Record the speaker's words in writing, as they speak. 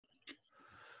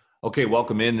Okay,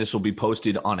 welcome in. This will be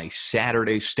posted on a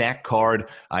Saturday stack card.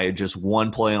 I had just one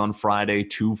play on Friday,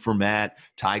 two for Matt.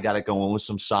 Ty got it going with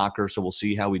some soccer, so we'll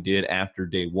see how we did after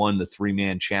day one, the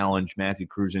three-man challenge. Matthew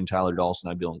Cruzen, Tyler Dawson,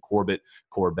 I'm Dylan Corbett.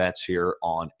 Corbett's here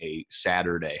on a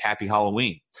Saturday. Happy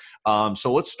Halloween.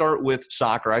 So let's start with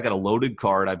soccer. I got a loaded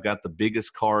card. I've got the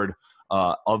biggest card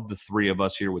of the three of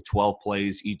us here with 12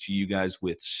 plays, each of you guys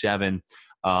with 7.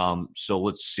 So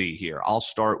let's see here. I'll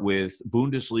start with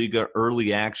Bundesliga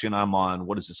early action. I'm on,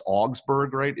 what is this,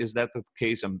 Augsburg, right? Is that the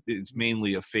case? It's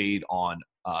mainly a fade on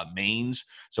Mainz.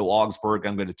 So Augsburg,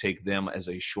 I'm going to take them as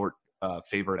a short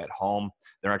favorite at home.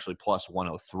 They're actually plus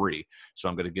 103. So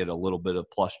I'm going to get a little bit of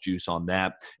plus juice on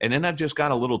that. And then I've just got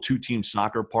a little two-team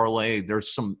soccer parlay.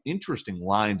 There's some interesting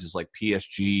lines is like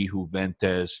PSG,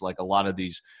 Juventus, like a lot of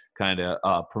these kind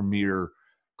of premier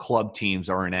club teams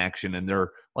are in action, and they're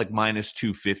like minus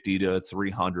 250 to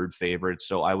 300 favorites.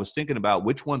 So I was thinking about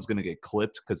which one's going to get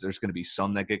clipped because there's going to be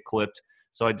some that get clipped.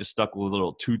 So I just stuck with a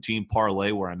little two-team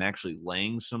parlay where I'm actually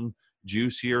laying some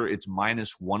juice here. It's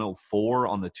minus 104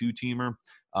 on the two-teamer.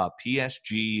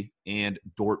 PSG and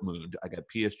Dortmund. I got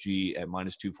PSG at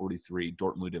minus 243,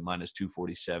 Dortmund at minus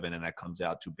 247, and that comes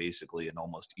out to basically an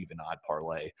almost even odd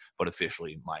parlay, but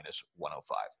officially minus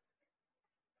 105.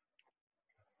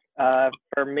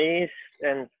 For me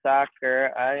in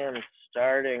soccer, I am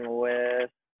starting with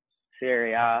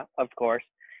Serie A, of course.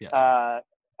 Yes.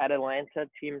 Atalanta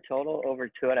team total over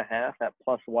 2.5 at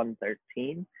plus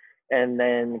 113. And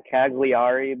then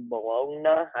Cagliari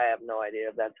Bologna. I have no idea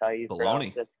if that's how you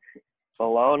pronounce it.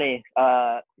 Bologna.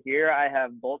 Here I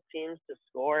have both teams to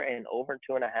score and over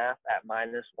 2.5 at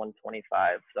minus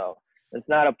 125. So it's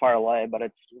not a parlay, but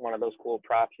it's one of those cool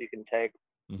props you can take.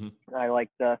 Mm-hmm. I like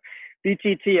the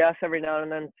BTTS every now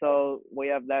and then, so we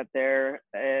have that there.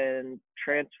 And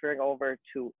transferring over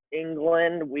to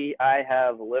England, I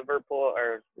have Liverpool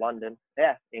or London.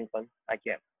 Yeah, England. I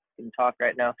can't even talk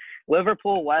right now.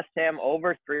 Liverpool, West Ham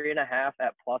over 3.5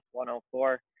 at plus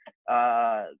 104.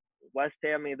 West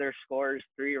Ham either scores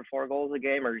 3 or 4 goals a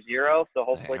game or 0. So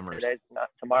hopefully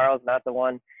tomorrow's not the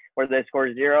one where they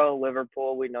score 0.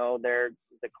 Liverpool, we know they're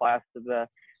the class of the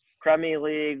Premier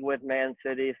League with Man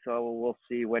City, so we'll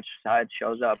see which side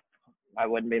shows up. I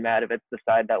wouldn't be mad if it's the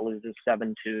side that loses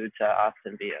 7-2 to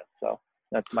Aston Villa. So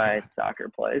that's my soccer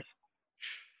plays.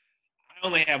 I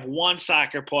only have one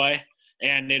soccer play,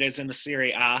 and it is in the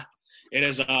Serie A. It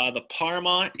is the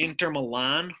Parma Inter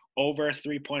Milan over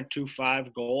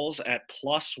 3.25 goals at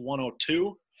plus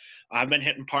 102. I've been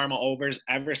hitting Parma overs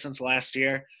ever since last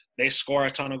year. They score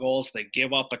a ton of goals. They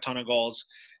give up a ton of goals.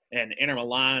 And Inter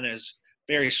Milan is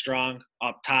very strong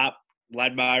up top,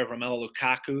 led by Romelu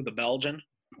Lukaku, the Belgian,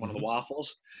 one of the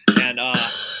waffles. And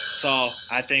so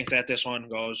I think that this one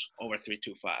goes over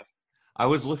 3.25. I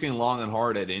was looking long and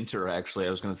hard at Inter, actually. I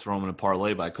was going to throw them in a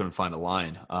parlay, but I couldn't find a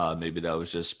line. Maybe that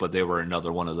was just – but they were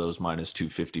another one of those minus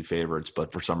 250 favorites, but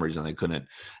for some reason they couldn't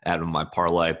add them in my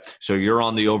parlay. So you're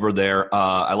on the over there.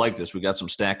 I like this. We got some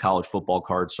stacked college football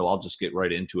cards, so I'll just get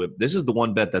right into it. This is the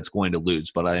one bet that's going to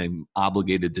lose, but I'm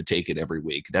obligated to take it every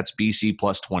week. That's BC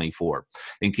plus 24.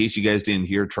 In case you guys didn't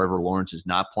hear, Trevor Lawrence is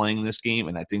not playing this game,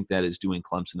 and I think that is doing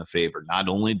Clemson a favor. Not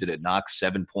only did it knock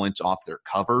 7 points off their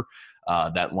cover,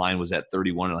 that line was at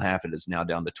 31.5. It is now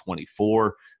down to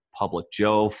 24. Public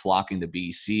Joe flocking to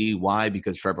BC. Why?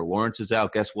 Because Trevor Lawrence is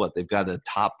out. Guess what? They've got a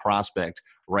top prospect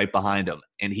right behind him,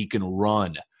 and he can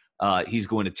run. He's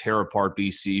going to tear apart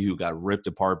BC, who got ripped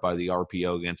apart by the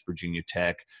RPO against Virginia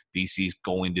Tech. BC's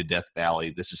going to Death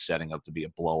Valley. This is setting up to be a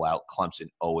blowout. Clemson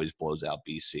always blows out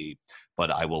BC, but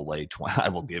I will I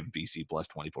will give BC plus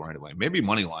 24 anyway. Maybe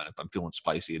money line if I'm feeling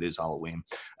spicy. It is Halloween.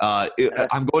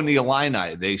 I'm going to the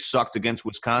Illini. They sucked against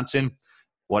Wisconsin.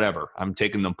 Whatever. I'm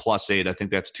taking them plus 8. I think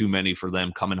that's too many for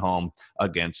them coming home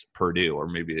against Purdue, or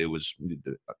maybe it was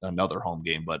another home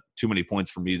game, but too many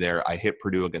points for me there. I hit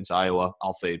Purdue against Iowa.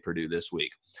 I'll fade Purdue this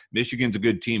week. Michigan's a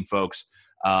good team, folks.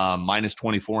 Minus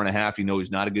 24.5. You know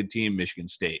he's not a good team, Michigan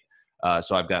State.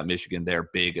 So I've got Michigan there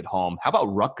big at home. How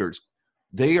about Rutgers?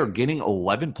 They are getting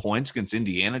 11 points against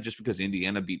Indiana just because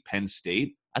Indiana beat Penn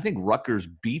State. I think Rutgers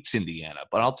beats Indiana,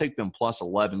 but I'll take them plus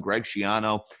 11. Greg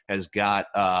Schiano has got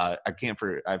I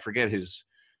forget his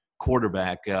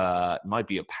quarterback. It might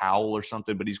be a Powell or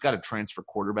something, but he's got a transfer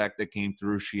quarterback that came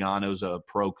through. Schiano's a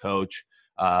pro coach,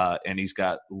 and he's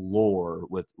got lore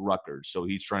with Rutgers, so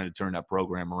he's trying to turn that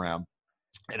program around.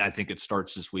 And I think it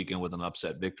starts this weekend with an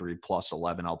upset victory, plus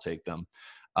 11. I'll take them.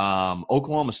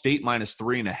 Oklahoma State minus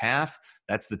 3.5.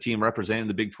 That's the team representing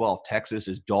the Big 12. Texas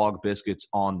is dog biscuits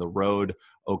on the road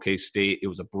OK State. It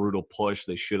was a brutal push.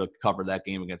 They should have covered that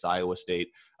game against Iowa State.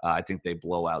 I think they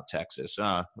blow out Texas.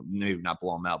 Maybe not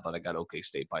blow them out, but I got OK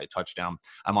State by a touchdown.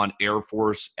 I'm on Air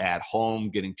Force at home,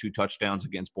 getting 2 touchdowns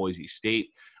against Boise State.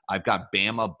 I've got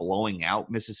Bama blowing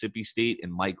out Mississippi State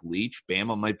and Mike Leach.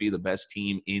 Bama might be the best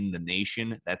team in the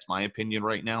nation. That's my opinion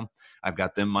right now. I've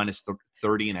got them minus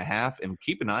 30.5. And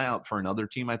keep an eye out for another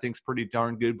team I think is pretty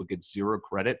darn good, but gets 0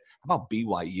 credit. How about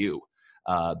BYU?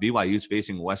 BYU is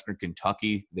facing Western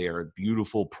Kentucky. They are at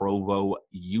beautiful Provo,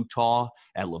 Utah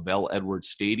at LaVell Edwards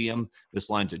Stadium. This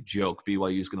line's a joke.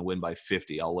 BYU is going to win by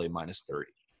 50. I'll lay minus 30.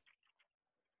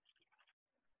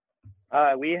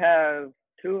 We have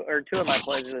two of my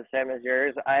plays are the same as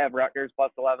yours. I have Rutgers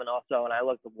plus 11 also, and I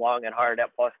looked long and hard at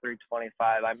plus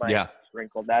 325. I might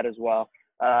sprinkle that as well.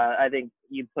 I think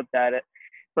you put that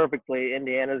perfectly.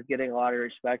 Indiana's getting a lot of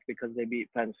respect because they beat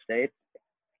Penn State,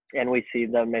 and we see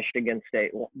the Michigan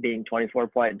State being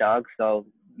 24-point dogs. So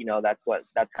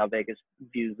that's how Vegas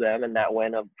views them, and that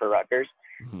win for Rutgers.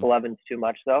 11's too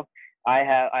much though.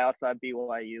 I also have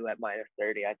BYU at minus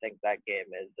 30. I think that game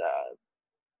is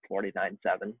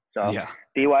 49-7. So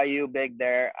BYU big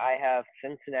there. I have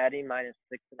Cincinnati minus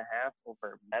 6.5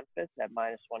 over Memphis at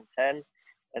minus 110.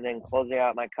 And then closing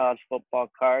out my college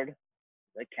football card,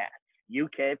 the Cats.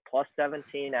 UK plus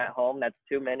 17 at home. That's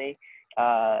too many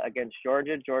against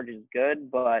Georgia. Georgia's good,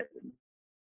 but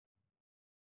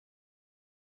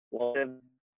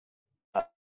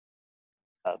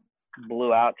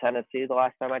blew out Tennessee the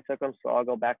last time I took them. So I'll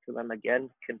go back to them again.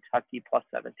 Kentucky plus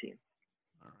 17.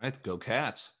 All right, go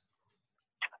Cats.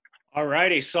 All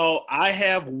righty, so I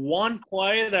have one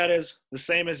play that is the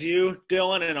same as you,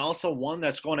 Dylan, and also one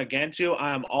that's going against you.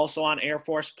 I'm also on Air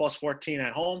Force plus 14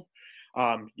 at home.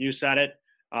 You said it.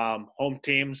 Home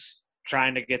teams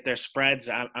trying to get their spreads.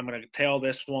 I'm going to tail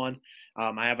this one.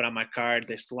 I have it on my card.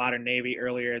 They slaughtered Navy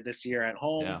earlier this year at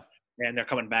home, and they're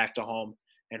coming back to home,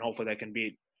 and hopefully they can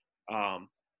beat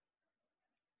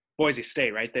Boise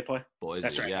State, right? They play? Boise,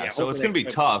 that's right. Yeah. So it's going to be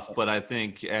tough, but I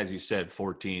think, as you said,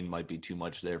 14 might be too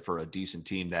much there for a decent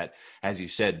team that, as you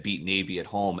said, beat Navy at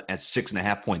home as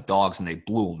 6.5-point dogs, and they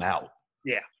blew them out.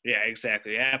 Yeah,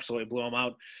 exactly. Absolutely blew them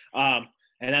out.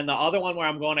 And then the other one where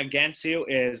I'm going against you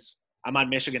is I'm on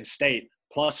Michigan State,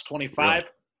 plus 25. Really?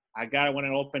 I got it when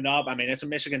it opened up. I mean, it's a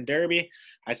Michigan derby.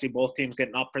 I see both teams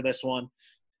getting up for this one,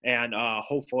 and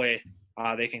hopefully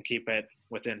they can keep it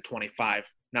within 25.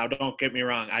 Now, don't get me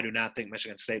wrong. I do not think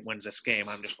Michigan State wins this game.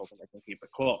 I'm just hoping they can keep it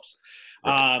close.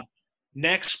 Right.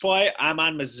 Next play, I'm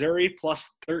on Missouri plus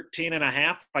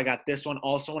 13.5. I got this one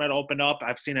also when it opened up.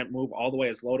 I've seen it move all the way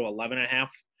as low to 11.5.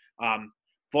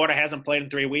 Florida hasn't played in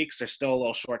 3 weeks. They're still a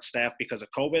little short-staffed because of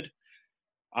COVID.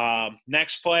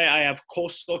 Next play, I have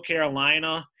Coastal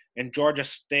Carolina and Georgia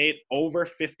State over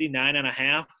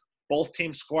 59.5. Both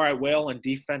teams score at will, and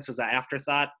defense is an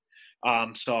afterthought.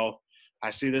 So I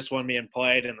see this one being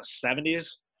played in the 70s.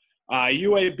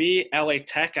 UAB, LA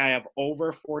Tech, I have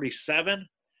over 47.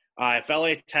 If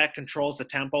LA Tech controls the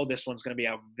tempo, this one's going to be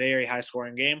a very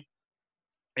high-scoring game.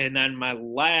 And then my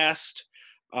last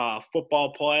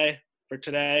football play for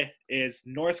today is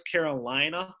North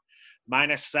Carolina,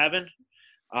 minus 7.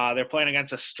 They're playing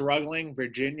against a struggling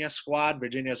Virginia squad.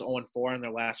 Virginia's 0-4 in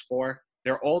their last 4.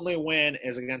 Their only win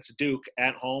is against Duke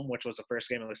at home, which was the first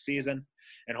game of the season.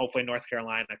 And hopefully North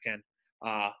Carolina can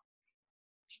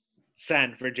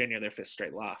send Virginia their 5th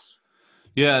straight loss.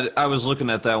 Yeah, I was looking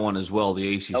at that one as well.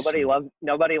 The ACC. Nobody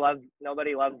loves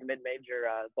mid-major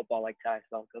football like Ty.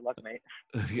 So good luck, mate.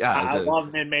 Yeah, I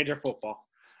love mid-major football.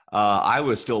 I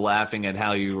was still laughing at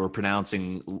how you were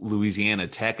pronouncing Louisiana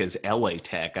Tech as LA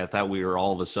Tech. I thought we were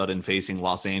all of a sudden facing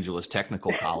Los Angeles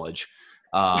Technical College,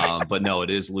 but no, it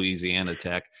is Louisiana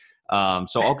Tech.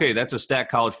 Okay, that's a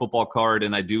stacked college football card,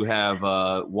 and I do have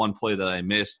one play that I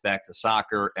missed, back to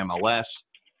soccer, MLS.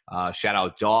 Shout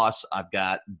out Doss. I've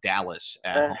got Dallas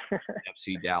at home,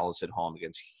 FC Dallas at home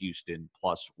against Houston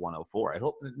plus 104.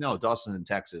 Doss is in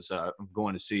Texas. I'm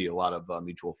going to see a lot of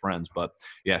mutual friends, but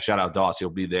yeah, shout out Doss. He'll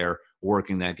be there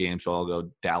working that game, so I'll go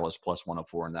Dallas plus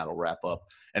 104, and that'll wrap up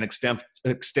an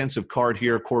extensive card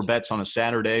here. Corbett's on a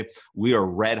Saturday. We are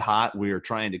red hot. We are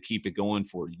trying to keep it going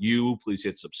for you. Please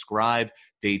hit subscribe.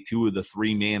 Day 2 of the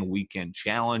 3-man weekend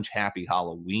challenge. Happy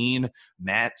Halloween.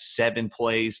 Matt, 7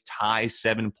 plays. Ty,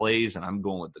 7 plays. And I'm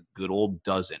going with the good old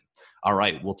dozen. All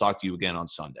right. We'll talk to you again on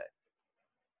Sunday.